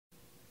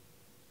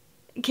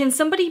Can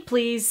somebody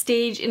please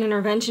stage an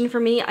intervention for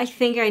me? I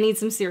think I need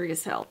some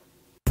serious help.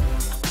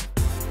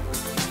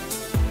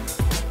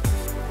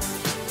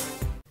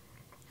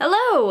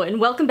 Hello, and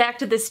welcome back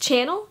to this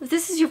channel. If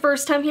this is your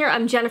first time here,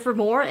 I'm Jennifer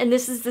Moore, and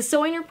this is the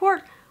Sewing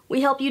Report.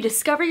 We help you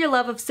discover your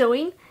love of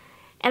sewing.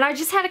 And I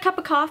just had a cup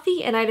of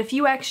coffee, and I had a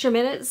few extra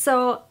minutes,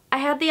 so I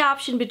had the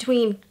option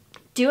between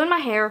doing my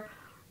hair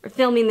or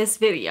filming this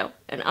video.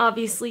 And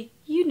obviously,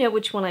 you know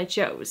which one I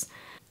chose.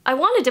 I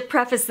wanted to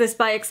preface this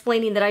by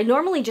explaining that I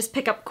normally just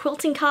pick up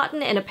quilting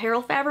cotton and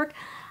apparel fabric.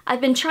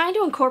 I've been trying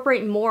to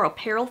incorporate more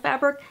apparel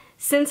fabric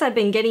since I've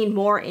been getting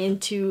more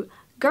into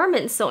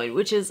garment sewing,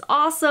 which is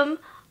awesome,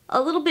 a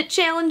little bit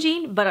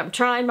challenging, but I'm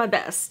trying my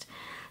best.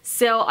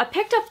 So I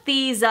picked up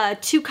these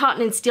two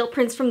cotton and steel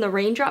prints from the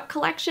Raindrop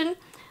collection,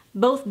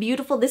 both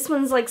beautiful. This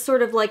one's like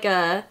sort of like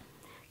a,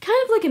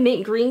 kind of like a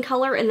mint green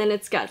color, and then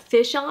it's got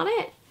fish on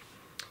it.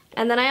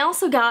 And then I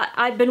also got,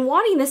 I've been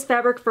wanting this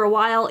fabric for a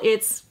while.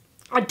 It's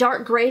a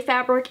dark gray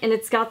fabric, and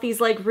it's got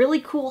these like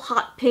really cool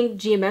hot pink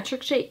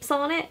geometric shapes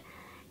on it.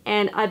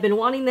 And I've been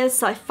wanting this,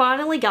 so I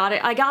finally got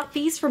it. I got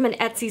these from an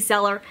Etsy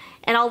seller,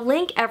 and I'll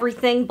link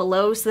everything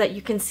below so that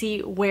you can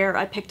see where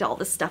I picked all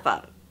this stuff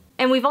up.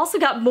 And we've also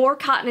got more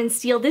cotton and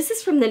steel. This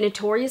is from the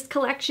Netorious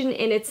collection,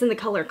 and it's in the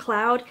color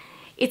Cloud.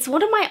 It's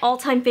one of my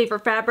all-time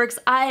favorite fabrics.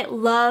 I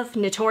love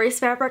Netorious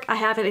fabric. I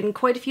have it in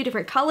quite a few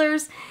different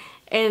colors,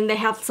 and they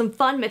have some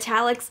fun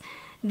metallics.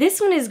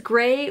 This one is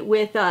gray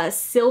with a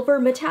silver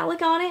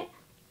metallic on it,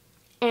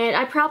 and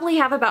I probably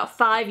have about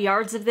 5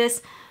 yards of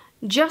this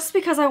just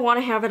because I want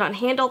to have it on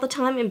hand all the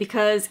time and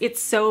because it's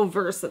so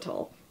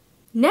versatile.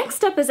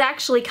 Next up is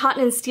actually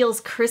Cotton and Steel's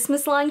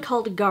Christmas line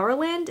called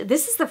Garland.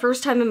 This is the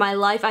first time in my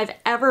life I've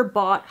ever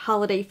bought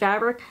holiday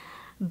fabric,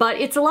 but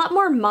it's a lot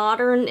more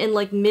modern and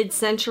like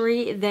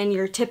mid-century than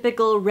your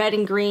typical red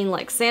and green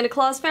like Santa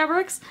Claus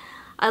fabrics.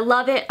 I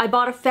love it. I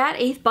bought a fat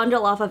eighth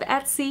bundle off of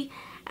Etsy,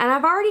 and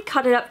I've already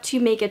cut it up to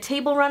make a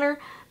table runner,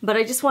 but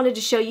I just wanted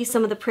to show you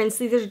some of the prints.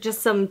 These are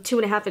just some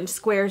 2.5-inch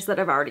squares that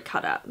I've already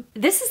cut up.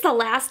 This is the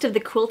last of the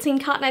quilting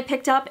cotton I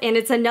picked up, and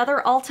it's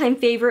another all-time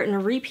favorite and a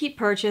repeat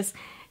purchase.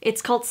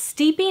 It's called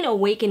Steeping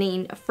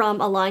Awakening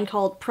from a line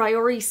called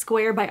Priory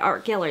Square by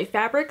Art Gallery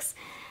Fabrics.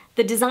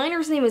 The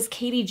designer's name is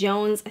Katy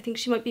Jones. I think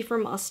she might be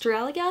from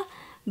Australia,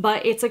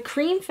 but it's a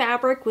cream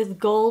fabric with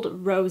gold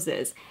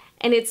roses,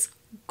 and it's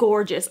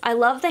gorgeous. I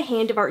love the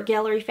hand of Art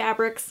Gallery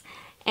Fabrics,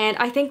 and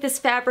I think this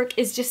fabric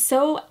is just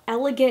so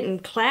elegant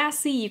and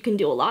classy. You can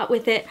do a lot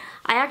with it.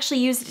 I actually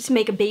used it to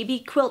make a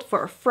baby quilt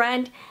for a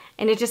friend,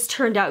 and it just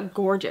turned out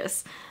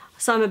gorgeous.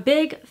 So I'm a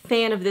big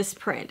fan of this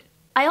print.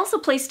 I also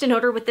placed an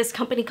order with this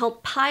company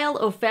called Pile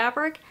of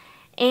Fabric,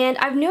 and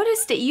I've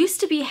noticed it used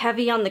to be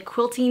heavy on the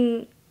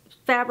quilting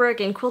fabric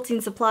and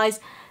quilting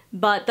supplies,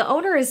 but the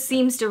owner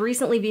seems to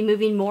recently be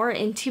moving more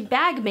into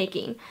bag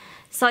making.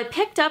 So I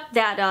picked up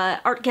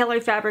that Art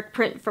Gallery Fabric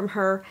print from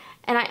her,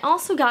 and I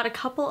also got a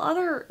couple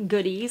other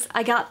goodies.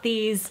 I got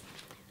these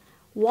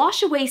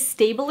wash away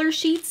stabler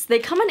sheets. They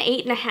come in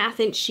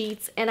 8.5-inch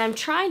sheets, and I'm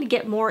trying to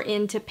get more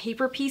into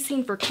paper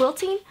piecing for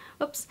quilting.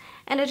 Oops,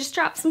 and I just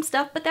dropped some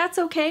stuff, but that's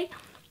okay.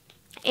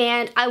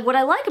 And what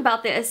I like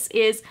about this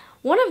is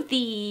one of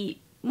the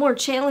more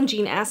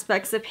challenging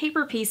aspects of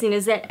paper piecing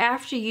is that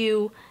after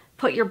you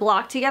put your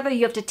block together,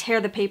 you have to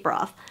tear the paper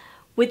off.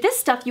 With this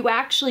stuff, you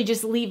actually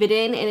just leave it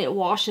in and it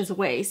washes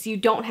away, so you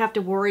don't have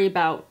to worry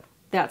about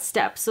that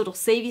step, so it'll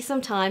save you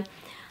some time.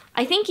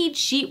 I think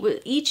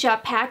each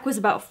pack was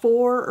about $4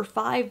 or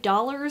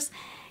 $5,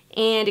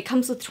 and it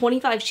comes with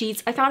 25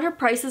 sheets. I found her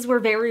prices were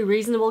very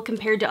reasonable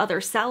compared to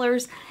other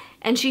sellers,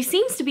 and she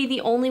seems to be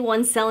the only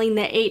one selling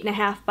the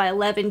 8.5 by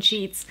 11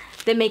 sheets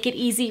that make it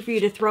easy for you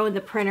to throw in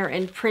the printer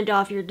and print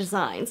off your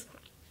designs.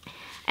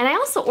 And I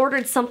also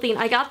ordered something.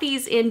 I got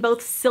these in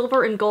both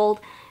silver and gold.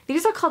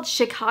 These are called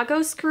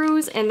Chicago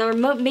screws, and they're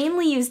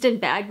mainly used in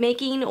bag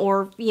making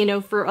or, you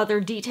know, for other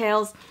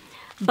details.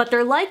 But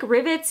they're like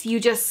rivets, you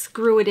just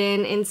screw it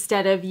in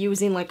instead of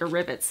using like a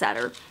rivet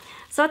setter.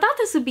 So I thought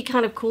this would be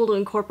kind of cool to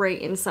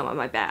incorporate in some of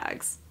my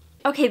bags.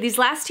 Okay, these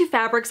last two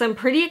fabrics I'm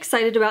pretty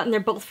excited about, and they're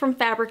both from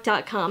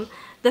fabric.com.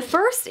 The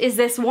first is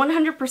this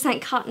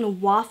 100%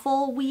 cotton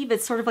waffle weave.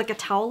 It's sort of like a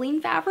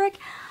toweling fabric.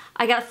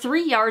 I got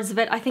 3 yards of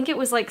it. I think it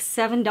was like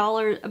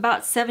 $7,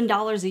 about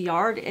 $7 a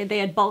yard, and they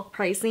had bulk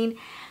pricing.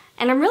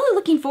 And I'm really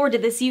looking forward to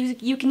this.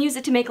 You can use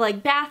it to make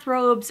like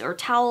bathrobes or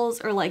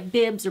towels or like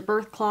bibs or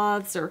birth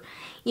cloths or,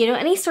 you know,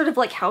 any sort of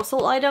like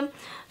household item.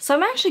 So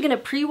I'm actually going to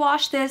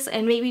pre-wash this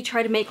and maybe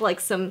try to make like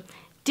some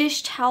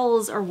dish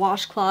towels or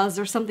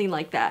washcloths or something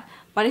like that.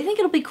 But I think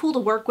it'll be cool to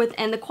work with,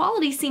 and the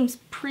quality seems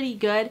pretty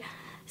good.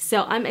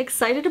 So I'm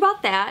excited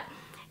about that.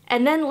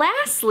 And then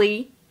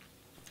lastly,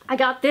 I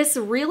got this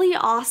really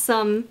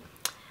awesome,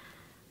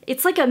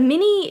 it's like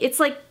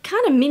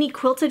kind of mini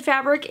quilted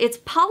fabric. It's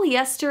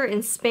polyester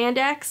and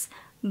spandex,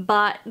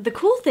 but the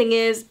cool thing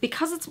is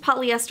because it's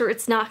polyester,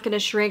 it's not going to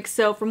shrink.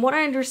 So from what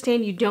I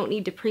understand, you don't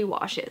need to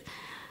pre-wash it.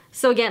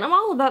 So again, I'm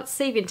all about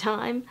saving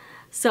time.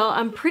 So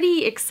I'm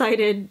pretty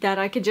excited that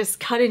I could just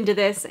cut into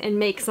this and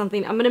make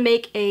something. I'm going to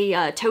make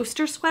a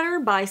toaster sweater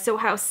by Sew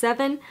House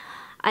 7.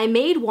 I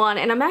made one,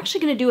 and I'm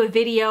actually going to do a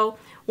video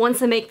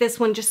once I make this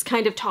one just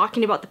kind of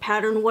talking about the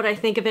pattern, what I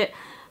think of it.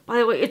 By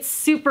the way, it's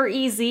super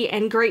easy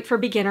and great for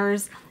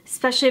beginners,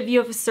 especially if you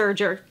have a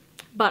serger.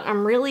 But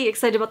I'm really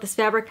excited about this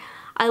fabric.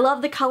 I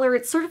love the color.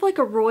 It's sort of like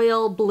a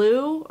royal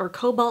blue or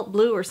cobalt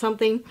blue or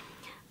something,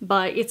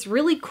 but it's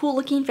really cool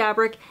looking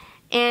fabric.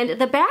 And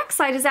the back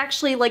side is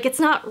actually like, it's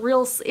not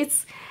real,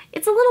 it's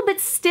a little bit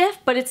stiff,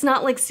 but it's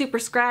not like super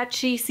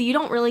scratchy, so you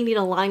don't really need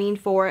a lining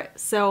for it.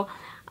 So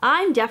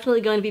I'm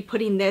definitely going to be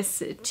putting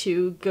this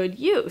to good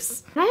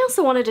use. And I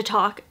also wanted to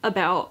talk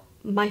about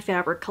my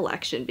fabric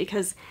collection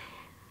because,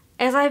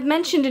 as I've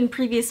mentioned in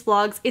previous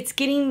vlogs, it's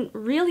getting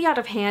really out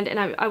of hand,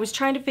 and I was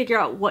trying to figure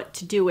out what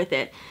to do with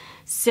it.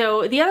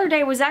 So the other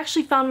day I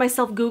actually found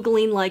myself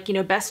Googling, like, you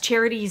know, best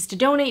charities to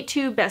donate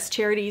to, best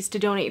charities to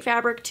donate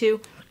fabric to.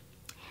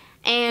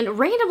 And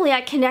randomly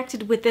I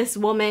connected with this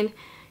woman.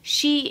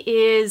 She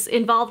is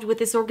involved with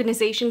this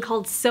organization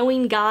called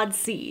Sowing God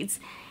Seeds.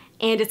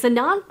 And it's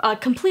a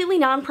completely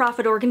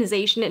non-profit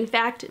organization. In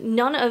fact,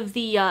 none of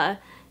the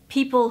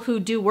people who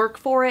do work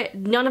for it,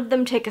 none of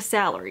them take a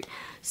salary.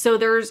 So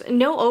there's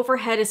no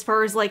overhead as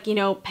far as, like, you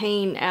know,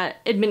 paying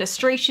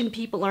administration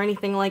people or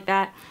anything like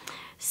that.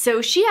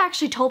 So she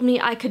actually told me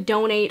I could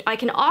donate, I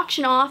can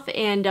auction off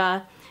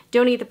and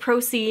donate the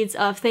proceeds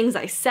of things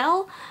I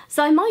sell.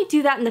 So I might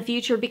do that in the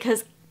future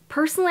because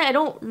personally I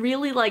don't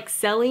really like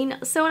selling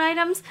sewn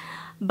items,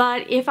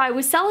 but if I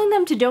was selling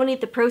them to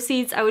donate the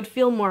proceeds, I would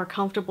feel more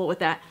comfortable with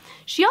that.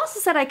 She also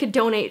said I could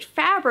donate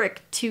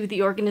fabric to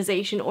the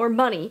organization or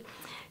money.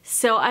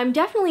 So I'm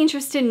definitely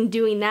interested in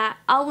doing that.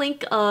 I'll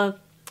link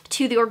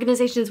to the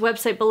organization's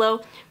website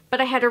below,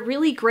 but I had a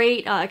really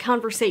great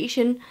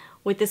conversation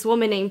with this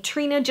woman named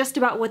Trina just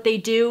about what they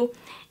do,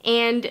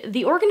 and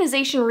the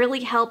organization really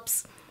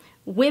helps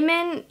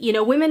women, you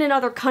know, women in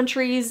other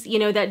countries, you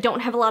know, that don't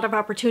have a lot of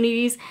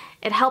opportunities.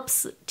 It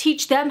helps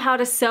teach them how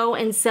to sew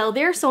and sell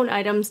their sewn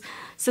items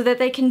so that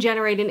they can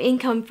generate an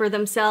income for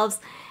themselves,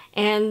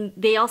 and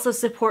they also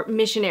support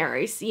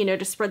missionaries, you know,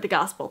 to spread the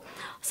gospel.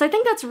 So I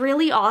think that's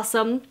really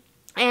awesome,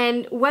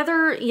 and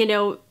whether, you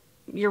know,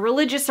 you're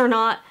religious or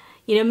not,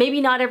 you know,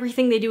 maybe not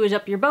everything they do is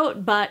up your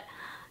boat, but,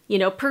 you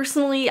know,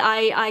 personally,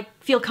 I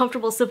feel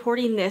comfortable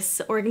supporting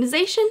this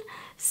organization,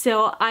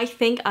 so I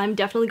think I'm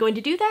definitely going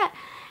to do that.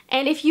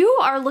 And if you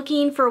are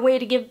looking for a way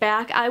to give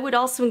back, I would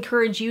also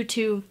encourage you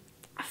to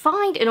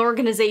find an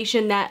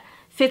organization that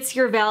fits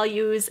your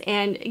values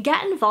and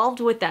get involved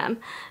with them,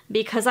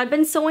 because I've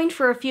been sewing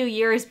for a few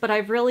years, but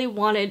I've really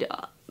wanted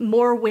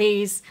more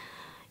ways,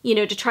 you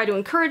know, to try to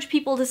encourage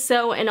people to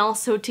sew and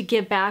also to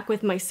give back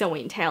with my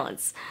sewing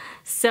talents.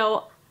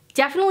 So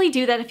definitely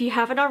do that if you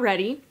haven't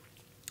already.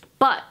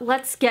 But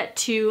let's get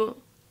to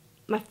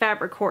my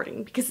fabric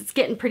hoarding because it's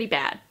getting pretty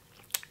bad.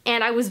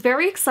 And I was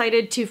very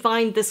excited to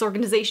find this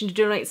organization to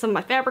donate some of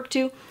my fabric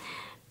to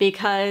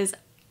because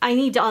I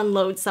need to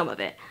unload some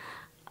of it.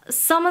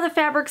 Some of the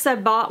fabrics I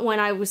bought when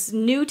I was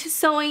new to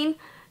sewing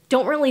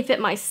don't really fit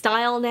my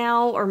style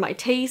now or my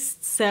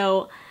taste,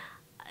 so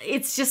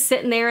it's just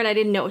sitting there and I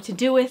didn't know what to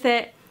do with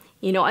it.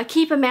 You know, I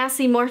keep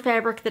amassing more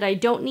fabric that I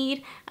don't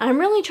need, and I'm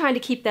really trying to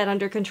keep that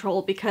under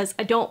control because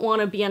I don't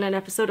want to be on an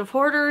episode of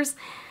Hoarders,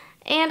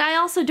 and I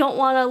also don't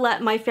want to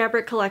let my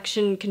fabric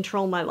collection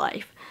control my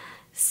life.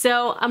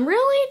 So I'm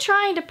really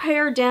trying to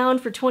pare down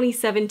for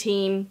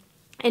 2017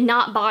 and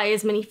not buy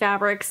as many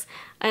fabrics.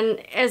 And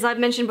as I've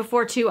mentioned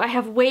before too, I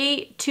have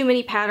way too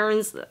many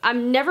patterns.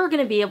 I'm never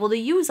going to be able to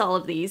use all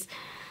of these.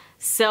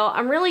 So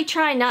I'm really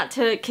trying not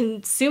to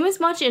consume as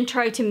much and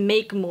try to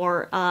make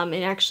more and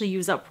actually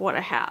use up what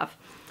I have.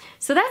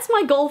 So that's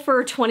my goal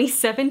for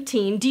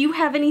 2017. Do you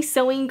have any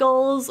sewing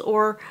goals,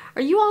 or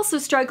are you also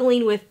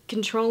struggling with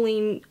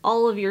controlling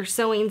all of your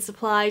sewing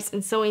supplies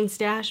and sewing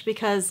stash?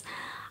 Because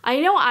I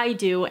know I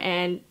do,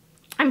 and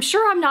I'm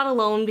sure I'm not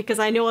alone because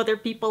I know other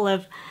people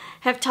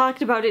have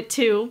talked about it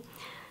too.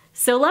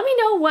 So let me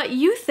know what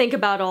you think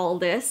about all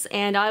this,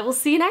 and I will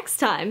see you next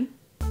time.